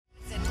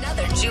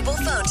Jubal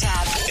phone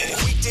tab.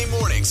 Weekday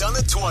mornings on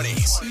the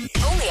 20s.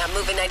 Only on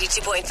Moving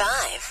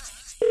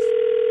 92.5.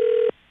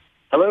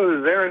 Hello, this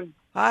is Aaron.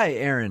 Hi,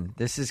 Aaron.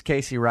 This is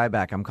Casey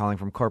Ryback. I'm calling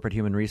from Corporate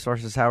Human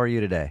Resources. How are you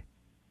today?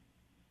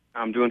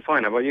 I'm doing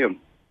fine. How about you?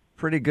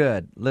 Pretty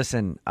good.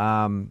 Listen,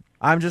 I'm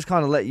just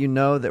calling to let you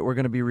know that we're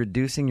going to be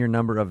reducing your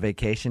number of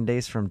vacation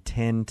days from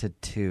 10 to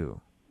 2.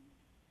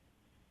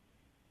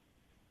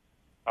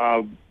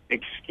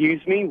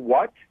 Excuse me,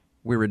 what?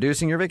 We're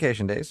reducing your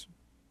vacation days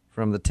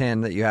from the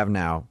 10 that you have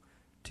now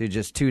to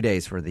just 2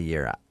 days for the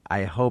year.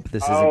 I hope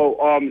this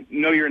isn't...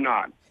 No, you're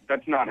not.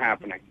 That's not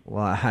happening.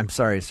 Well, I'm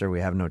sorry, sir. We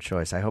have no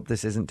choice. I hope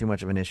this isn't too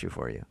much of an issue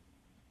for you.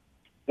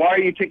 Why are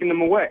you taking them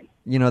away?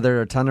 You know, there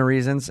are a ton of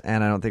reasons,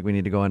 and I don't think we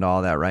need to go into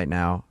all that right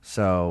now.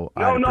 So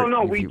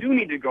No. We do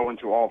need to go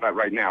into all that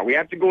right now. We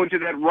have to go into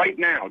that right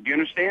now. Do you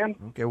understand?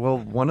 Okay, well,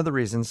 one of the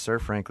reasons, sir,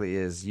 frankly,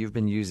 is you've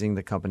been using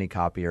the company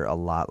copier a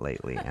lot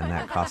lately, and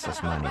that costs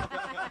us money.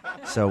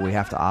 So we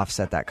have to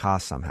offset that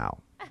cost somehow.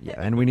 Yeah,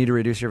 and we need to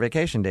reduce your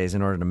vacation days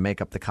in order to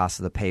make up the cost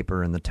of the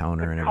paper and the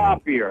toner and everything.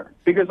 Copier.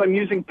 Because I'm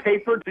using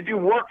paper to do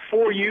work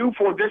for you,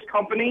 for this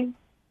company?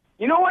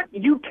 You know what?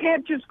 You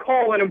can't just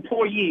call an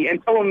employee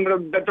and tell them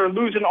that they're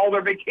losing all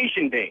their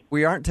vacation days.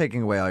 We aren't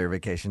taking away all your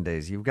vacation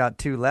days. You've got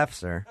 2 left,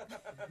 sir.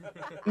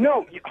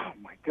 No. Oh,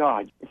 my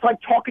God. It's like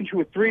talking to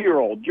a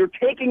 3-year-old. You're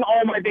taking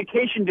all my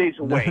vacation days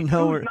away.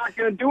 No, it's not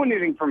going to do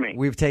anything for me.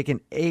 We've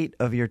taken 8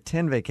 of your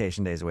 10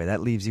 vacation days away.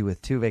 That leaves you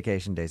with 2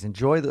 vacation days.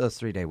 Enjoy those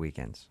 3-day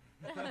weekends.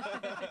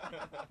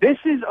 This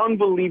is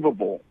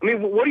unbelievable. I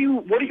mean, what do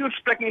you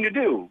expect me to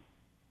do?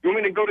 You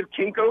want me to go to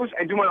Kinko's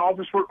and do my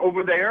office work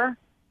over there?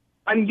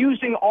 I'm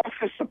using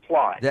office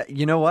supplies.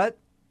 You know what?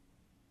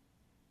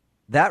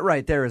 That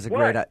right there is a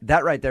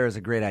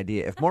great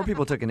idea. If more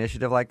people took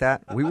initiative like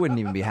that, we wouldn't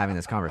even be having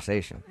this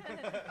conversation.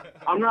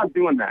 I'm not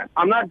doing that.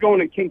 I'm not going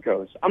to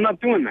Kinko's. I'm not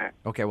doing that.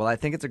 Okay, well, I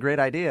think it's a great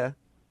idea.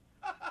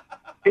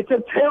 It's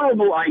a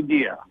terrible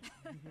idea.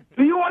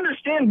 Do you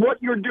understand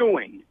what you're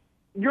doing?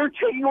 You're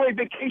taking away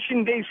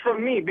vacation days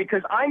from me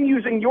because I'm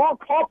using your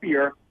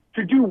copier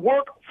to do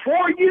work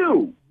for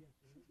you.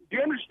 Do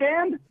you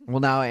understand?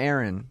 Well, now,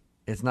 Aaron,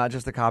 it's not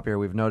just the copier.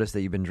 We've noticed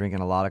that you've been drinking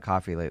a lot of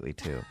coffee lately,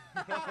 too.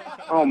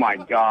 Oh, my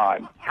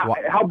God.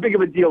 How big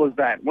of a deal is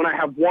that when I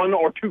have 1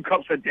 or 2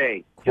 cups a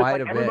day? Quite just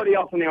like a bit. Everybody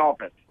else in the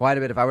office. Quite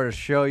a bit. If I were to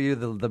show you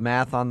the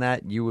math on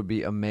that, you would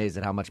be amazed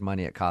at how much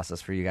money it costs us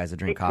for you guys to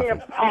drink coffee. It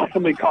can't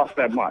possibly cost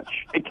that much.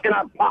 It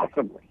cannot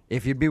possibly.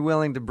 If you'd be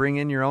willing to bring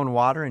in your own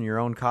water and your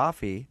own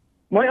coffee.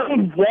 My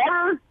own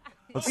water?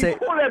 Let's We say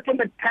pour that from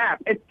the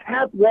tap. It's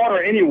tap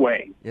water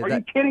anyway. Yeah, Are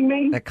you kidding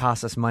me? that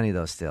costs us money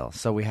though. Still,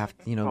 so we have,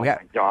 Oh my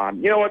God!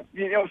 You know what?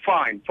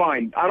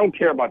 Fine. I don't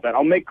care about that.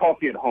 I'll make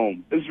coffee at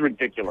home. This is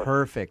ridiculous.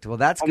 Perfect. Well,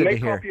 that's I'll good to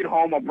make hear. coffee at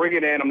home. I'll bring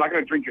it in. I'm not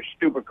going to drink your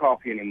stupid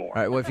coffee anymore.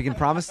 All right. Well, if you can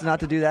promise not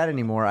to do that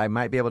anymore, I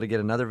might be able to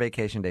get another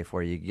vacation day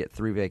for you. You can get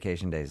 3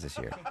 vacation days this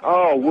year.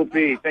 Oh,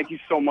 whoopee! Thank you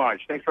so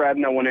much. Thanks for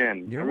adding that one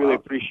in. I really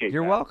appreciate it.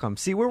 You're welcome.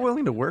 See, we're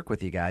willing to work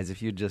with you guys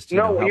if you just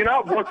No, help. you're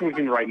not working with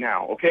me right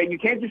now. Okay, you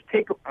can't just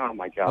take. Oh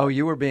my God! Oh,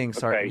 you were being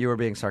Okay. you were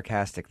being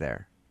sarcastic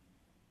there.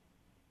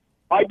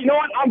 You know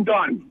what? I'm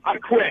done. I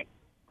quit.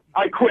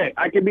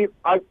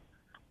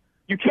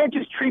 You can't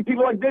just treat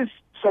people like this.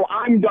 So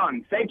I'm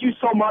done. Thank you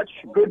so much.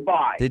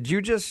 Goodbye. Did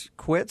you just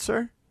quit,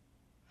 sir?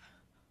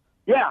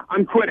 Yeah,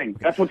 I'm quitting.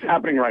 That's what's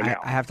happening right now.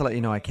 I have to let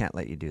you know I can't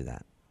let you do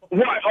that.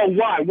 Why? Oh,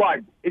 why?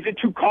 Is it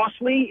too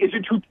costly? Is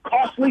it too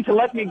costly to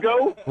let me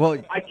go? Well,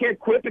 I can't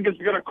quit because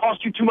it's going to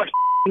cost you too much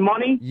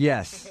money?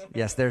 Yes,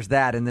 there's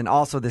that. And then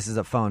also this is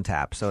a phone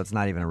tap, so it's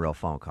not even a real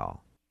phone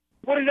call.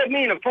 What does that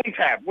mean, a phone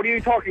tap? What are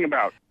you talking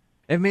about?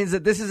 It means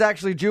that this is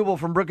actually Jubal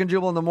from Brook and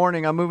Jubal in the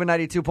Morning. I'm moving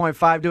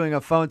 92.5 doing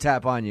a phone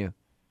tap on you.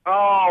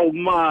 Oh,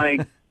 my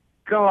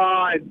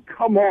God.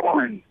 Come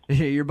on.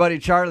 Your buddy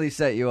Charlie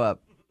set you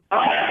up.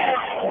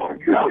 Oh,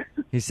 God.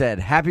 He said,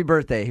 happy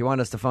birthday. He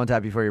wanted us to phone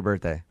tap you for your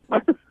birthday.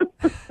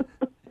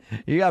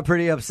 You got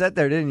pretty upset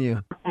there, didn't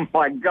you? Oh,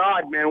 my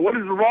God, man. What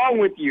is wrong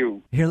with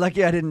you? You're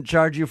lucky I didn't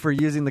charge you for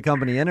using the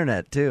company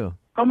internet, too.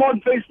 I'm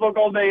on Facebook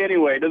all day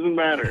anyway. It doesn't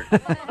matter.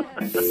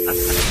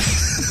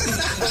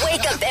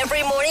 Wake up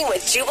every morning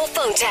with Jubal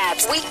phone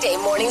tabs. Weekday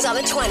mornings on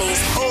the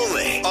 20s.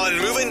 Only on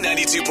Moving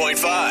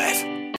 92.5.